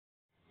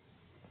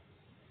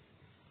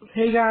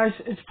Hey guys,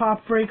 it's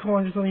Pop Break. Hold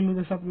on, just let me move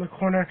this up in the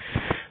corner.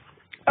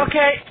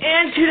 Okay,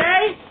 and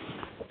today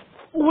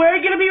we're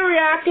going to be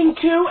reacting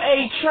to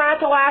a Try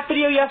Not to Laugh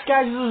video. Yes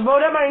guys, this was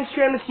voted on my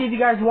Instagram to see if you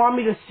guys want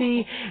me to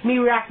see me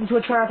reacting to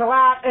a Try Not to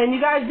Laugh, and you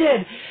guys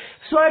did.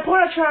 So I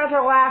put a Try Not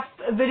to Laugh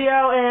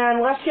video,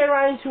 and let's get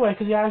right into it,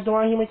 because you guys don't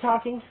want to hear me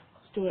talking.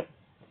 Let's do it.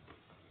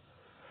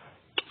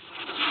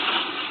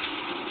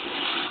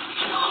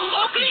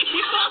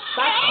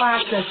 That's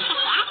classic.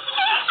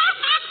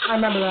 I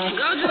remember that. Go,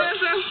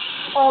 Jalissa.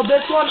 Oh,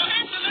 this one.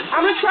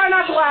 I'm gonna try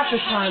not to laugh this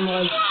time,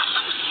 Liz.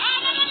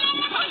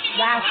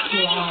 That's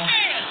too high.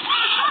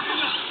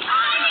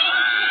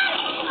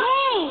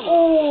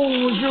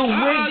 Oh, your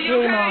wig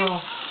came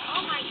off.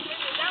 Oh my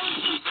goodness, that was...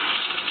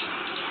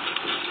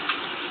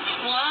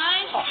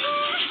 1,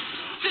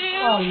 2,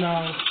 Oh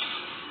no.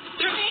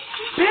 3.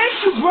 Bitch,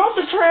 you broke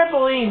the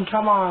trampoline.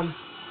 Come on.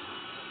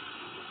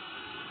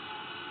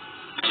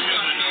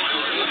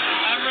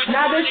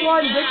 Now this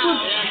one,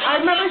 I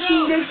remember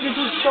seeing this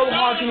was so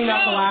hard for me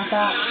not to laugh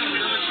at.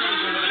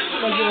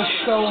 Like, it was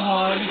so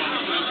hard.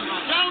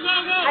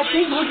 I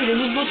think, look at him,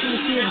 he's looking to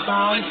see his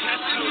dog.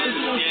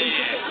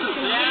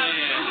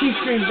 He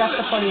screams, that's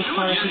the funniest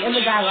part, and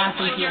the guy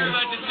laughing at him.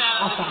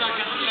 I'll stop.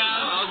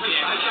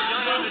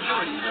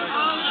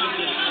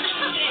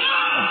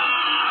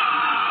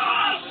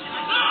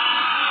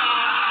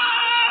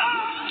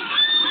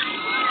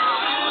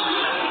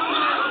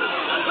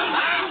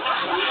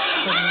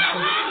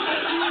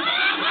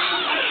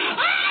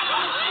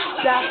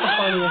 That's the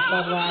funniest,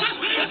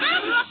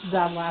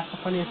 that laugh, the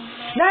funniest.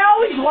 Now I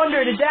always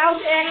wondered, if that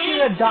was actually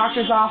in a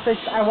doctor's office,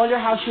 I wonder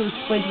how she would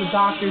explain to the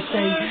doctor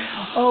saying,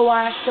 oh,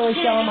 I accidentally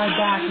fell on my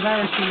back, because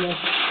I've never seen this.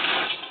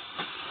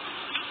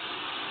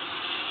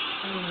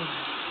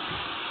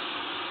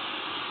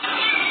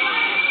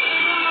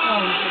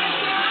 Oh, God.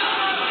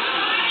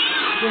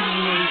 This is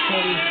really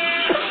funny.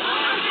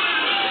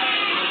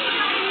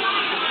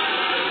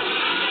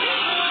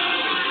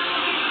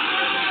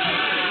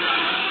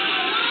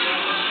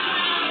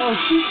 Oh,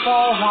 she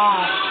falls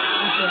off.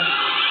 Okay.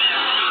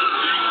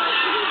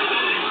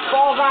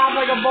 Falls off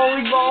like a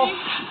bowling ball.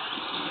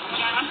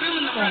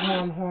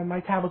 Oh, hold on.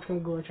 My tablet's gonna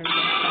glitch. So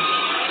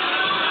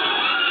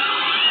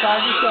I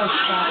just gotta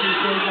stop and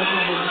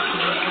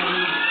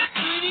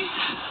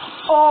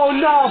oh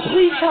no,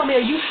 please tell me, are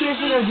you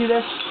seriously gonna do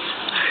this?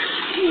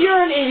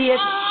 You're an idiot.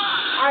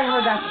 I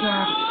heard that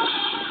snap.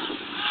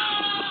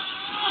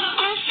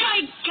 Oh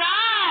my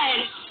god!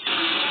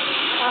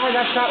 I heard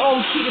that snap. Oh,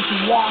 she just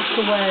walked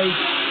away.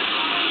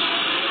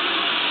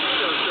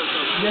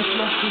 This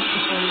must be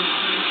the funniest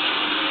thing.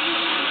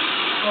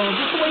 Oh,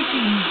 just the way she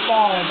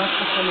falls, that's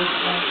the funniest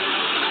thing.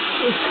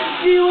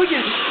 See, look at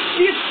it.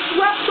 She gets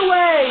swept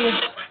away.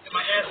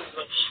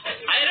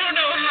 I don't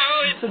know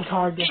how it's... It's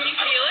hard. Can you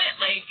feel it?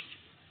 Like,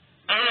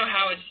 I don't know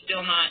how it's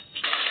still not...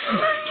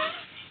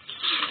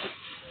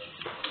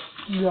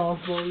 No,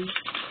 boy.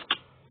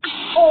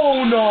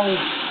 Oh, no.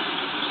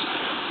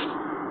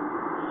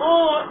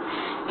 Oh,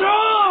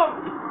 stop!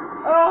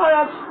 Oh,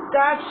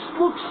 that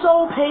looks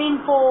so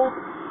painful.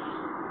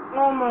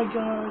 Oh my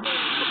god.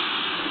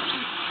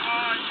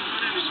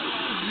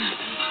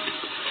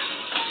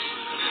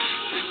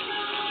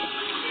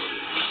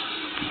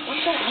 What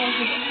the hell is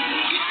this?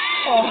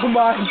 Oh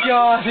my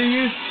god, are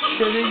you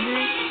kidding me?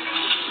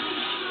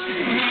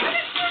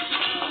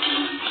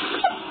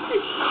 He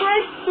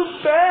cranked the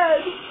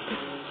bed.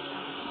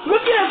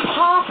 Look at him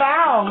pop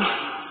out.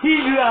 He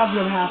knew that was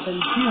gonna happen.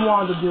 He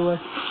wanted to do it.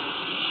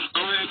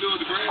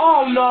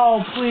 Oh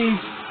no, please.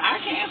 I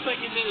can't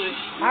fucking do it.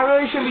 I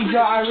really should be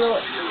I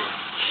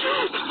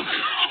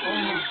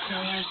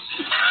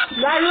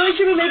really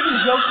should be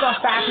making jokes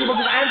about fat people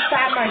because I'm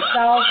fat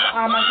myself.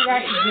 I think I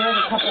actually gained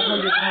a couple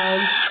 100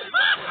 pounds.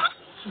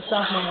 Just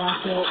off my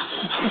last note.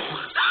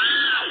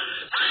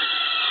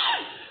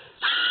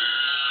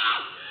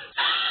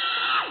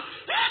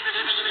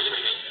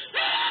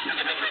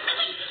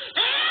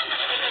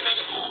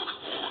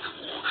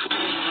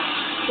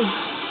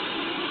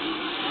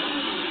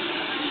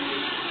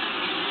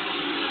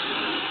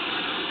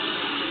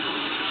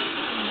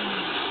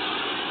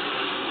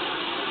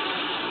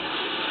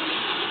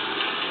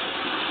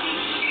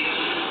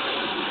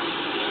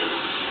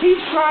 He's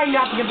trying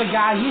not to get the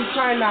guy.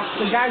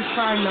 The guy's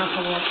trying not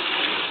to look.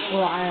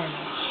 Well, I don't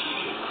know.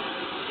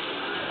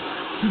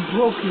 He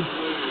broke it.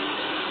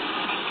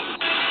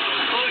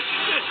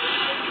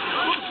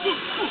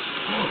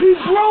 He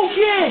broke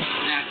it!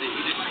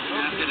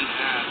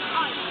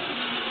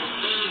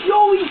 Yo,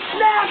 he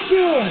snapped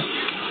it!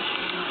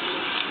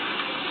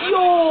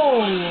 Yo!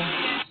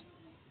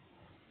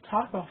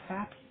 Talk about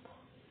fat people.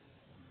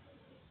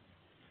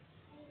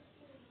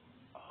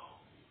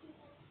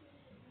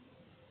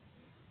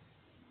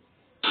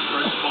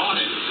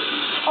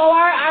 Oh,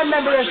 I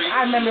remember this.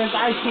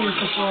 I've seen this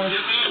before.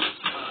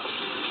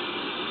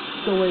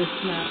 The way it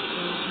snapped.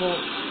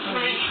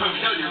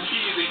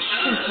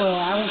 Well,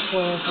 I won't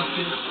spoil it.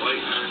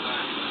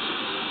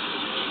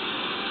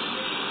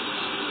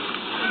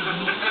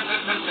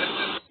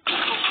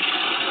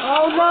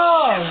 Oh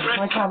no!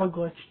 My tablet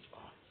glitched.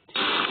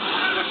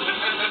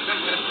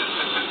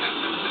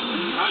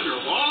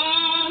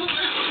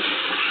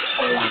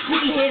 Oh, I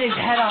think he hit his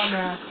head on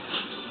that.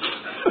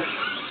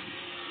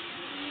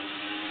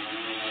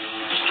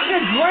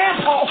 Good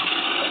grandpa!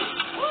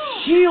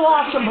 He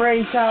lost some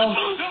brain cells.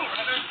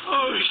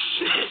 Oh,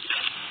 shit.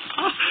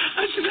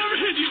 I should never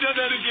have you done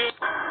that again.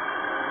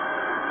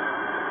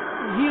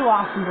 He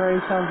lost some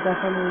brain cells,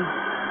 definitely.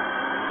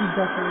 He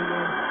definitely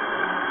did.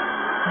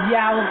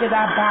 Yeah, look at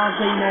that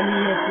bouncing, and then he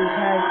hits his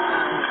head.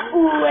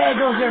 Ooh, there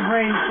goes your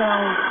brain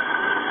cells.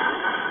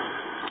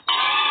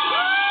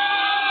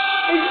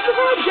 Is this from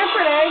a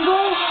different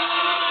angle?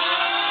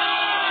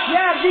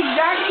 Yeah, it's the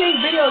exact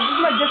same video, it's just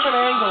from a different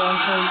angle, I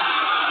think.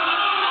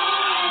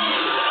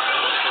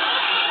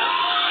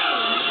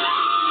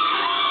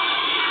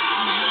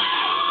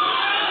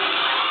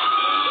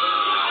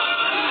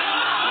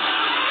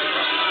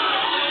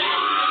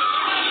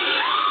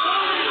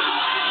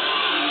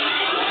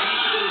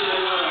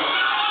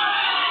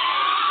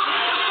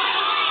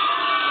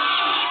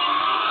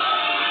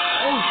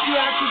 She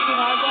actually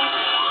survived that?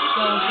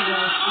 So she got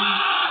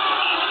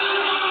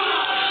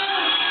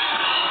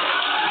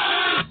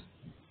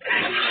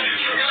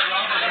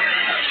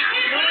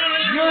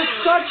You're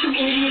such an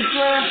idiot,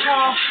 Grandpa.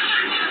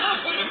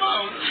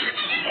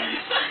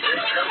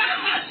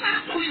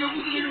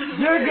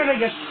 You're gonna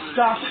get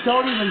stuck.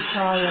 Don't even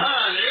try it.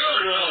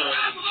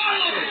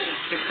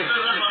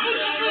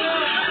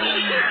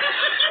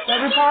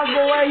 Every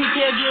possible way you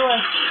can't do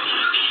it.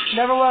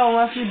 Never will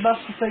unless you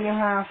bust the thing in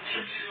half.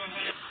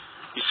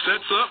 He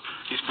sets up.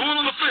 He's pulling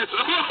on the fence.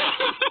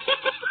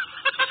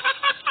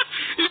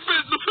 He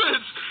fits the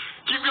fence.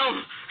 Keep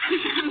going.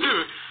 You can do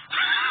it.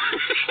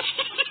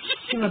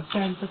 He's gonna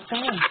bend the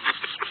fence.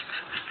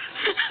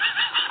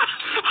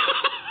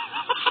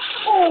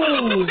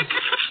 Oh!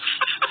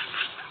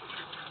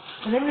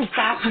 And every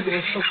fast people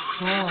are so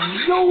strong.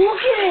 Yo,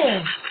 look at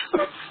him!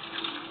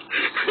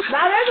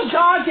 Now there's a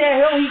dog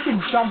there, he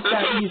can jump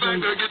that easily.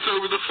 That gets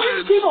over the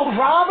fence. People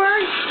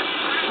robbers?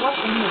 What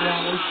are you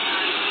robbers?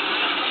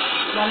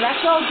 Now let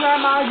go,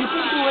 Grandma. You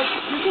can do it.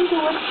 You can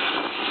do it.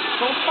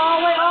 Don't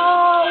fall away.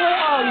 Oh, wait.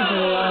 Oh, you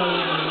did it. Oh,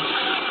 you did it.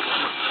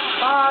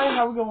 Bye.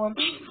 Have a good one.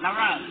 Now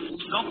run.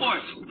 Go for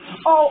it.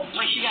 Oh.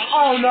 Wait, she got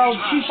Oh, no.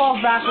 She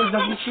falls backwards,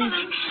 doesn't she?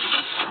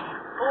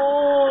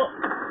 Oh.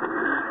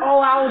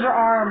 Oh, that was her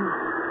arm.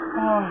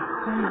 Oh,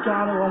 thank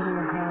God it wasn't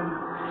her head.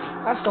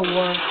 That's the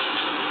worst.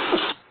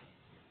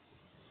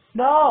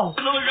 No.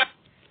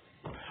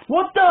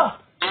 What the?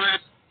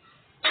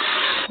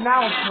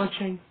 Now it's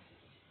glitching.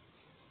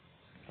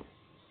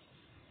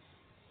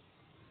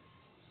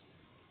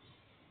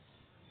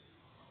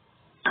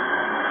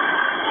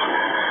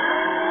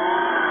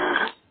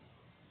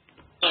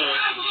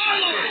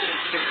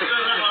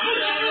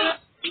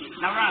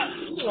 Now run.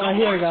 Oh,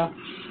 here we go.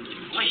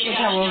 Wait, Look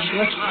how well it's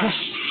glitching.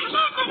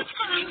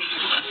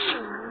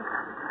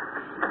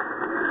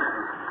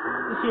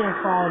 You see her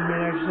fall in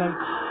midair, she's like,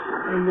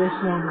 in this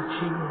moment,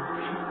 she will.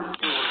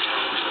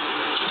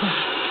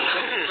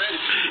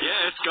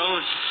 Yeah, it's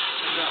going.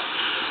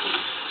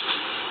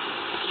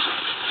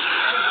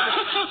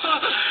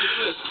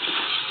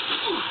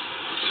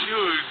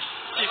 Dude,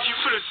 if you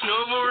put a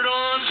snowboard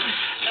on,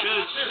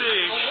 that's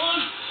sick.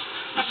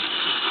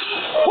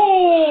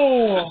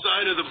 Oh! The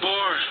side of the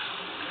bar.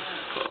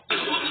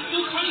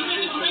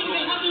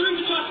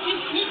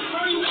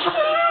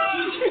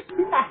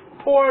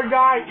 Poor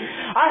guy.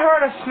 I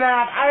heard a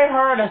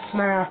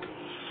snap.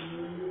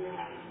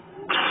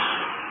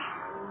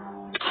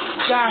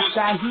 Gosh,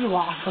 that he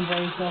lost some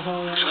brain cells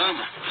already.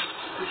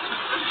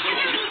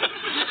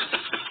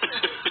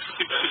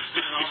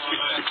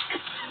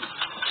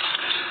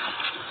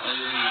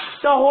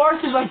 The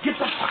horse is like, get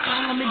the fuck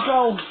out, let me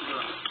go.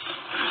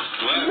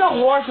 The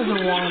horse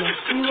doesn't want it.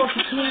 He wants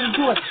to can't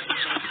do it.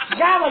 The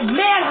guy like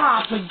man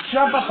hops, like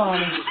jump up on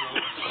him.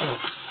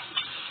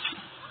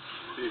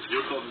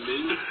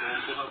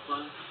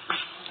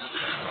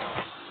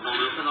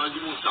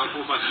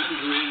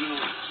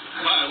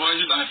 Vai, vou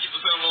ajudar aqui pra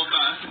você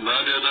voltar. Não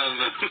adianta, não.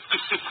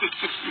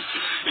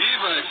 Ih,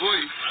 vai, foi.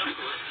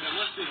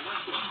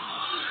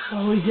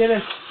 Oh, we did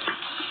it.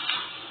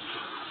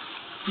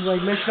 He's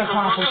like, mission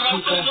accomplished,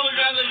 people.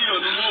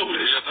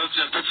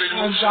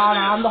 Oh God,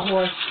 I'm the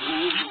horse.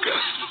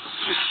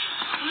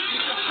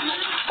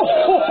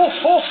 Oh, ho,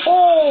 ho,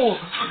 ho.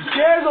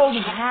 There goes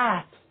his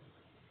hat.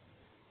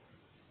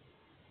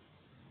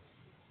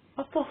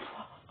 What the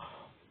fuck?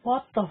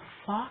 What the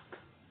fuck?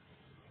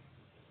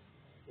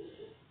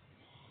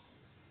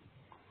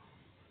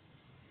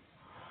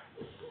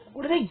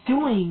 What are they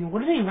doing?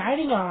 What are they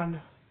riding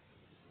on?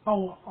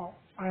 Oh,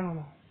 I don't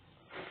know.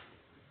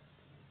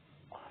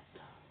 What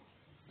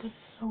the? This is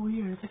so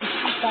weird. It's like a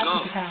back to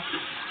the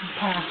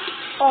path.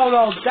 Oh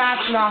no,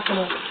 that's not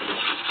gonna.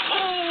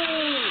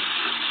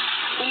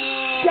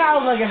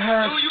 Sounds like it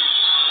hurt.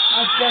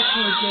 I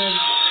definitely did.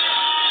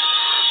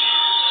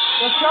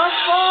 The shark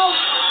fall?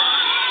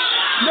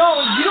 No,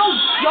 you don't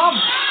jump.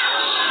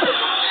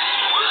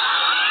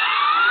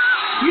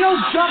 You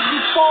don't jump, you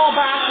fall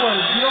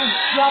backwards. You don't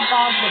jump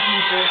onto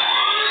people.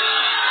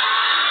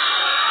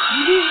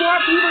 You need more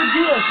people to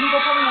do it.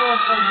 People tell me more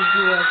fun to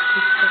do it.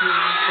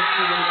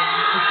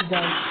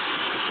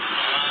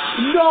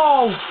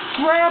 No!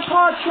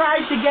 Grandpa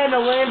tried to get in a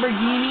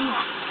Lamborghini.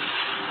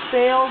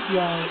 Failed?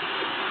 Yeah.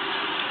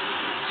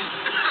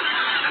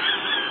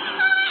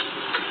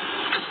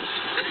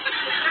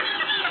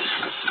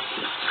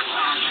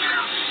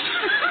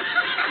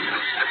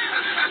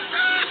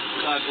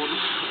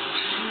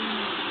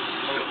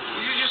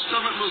 Use your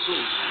stomach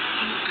muscles.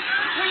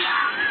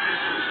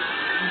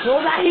 Go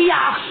back here!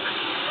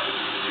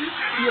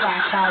 You're a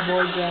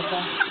cowboy, Grandpa.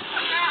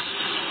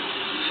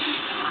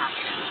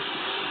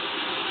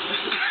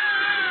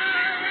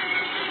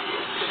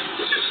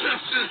 You just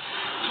have to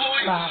pull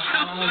yourself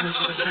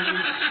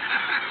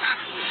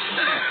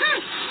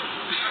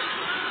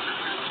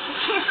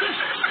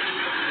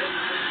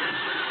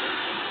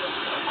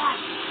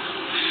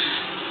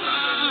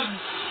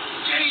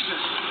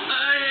Jesus!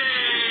 Hey!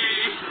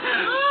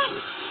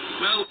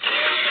 Well...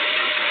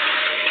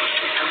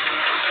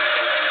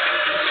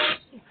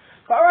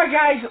 Alright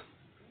guys,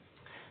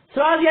 so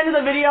that was the end of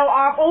the video.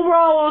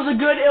 Overall it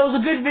was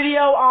a good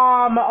video.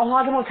 A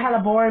lot of them were kind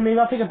of boring. Maybe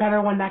I'll pick a better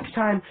one next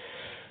time.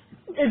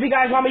 If you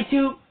guys want me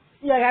to,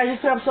 yeah guys, this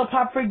is an episode of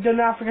Pop Freak. Do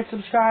not forget to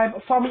subscribe.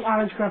 Follow me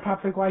on Instagram,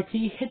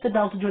 PopFreakYT. Hit the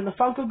bell to join the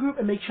Funko group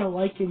and make sure to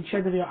like and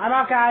share the video. I'm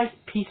out guys.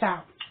 Peace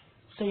out.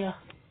 See ya.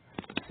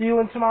 See you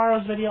in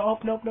tomorrow's video. Oh,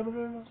 nope.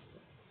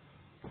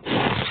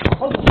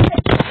 Oh,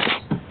 shit.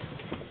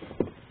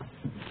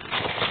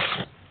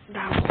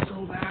 That was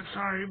so bad.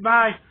 Sorry.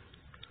 Bye.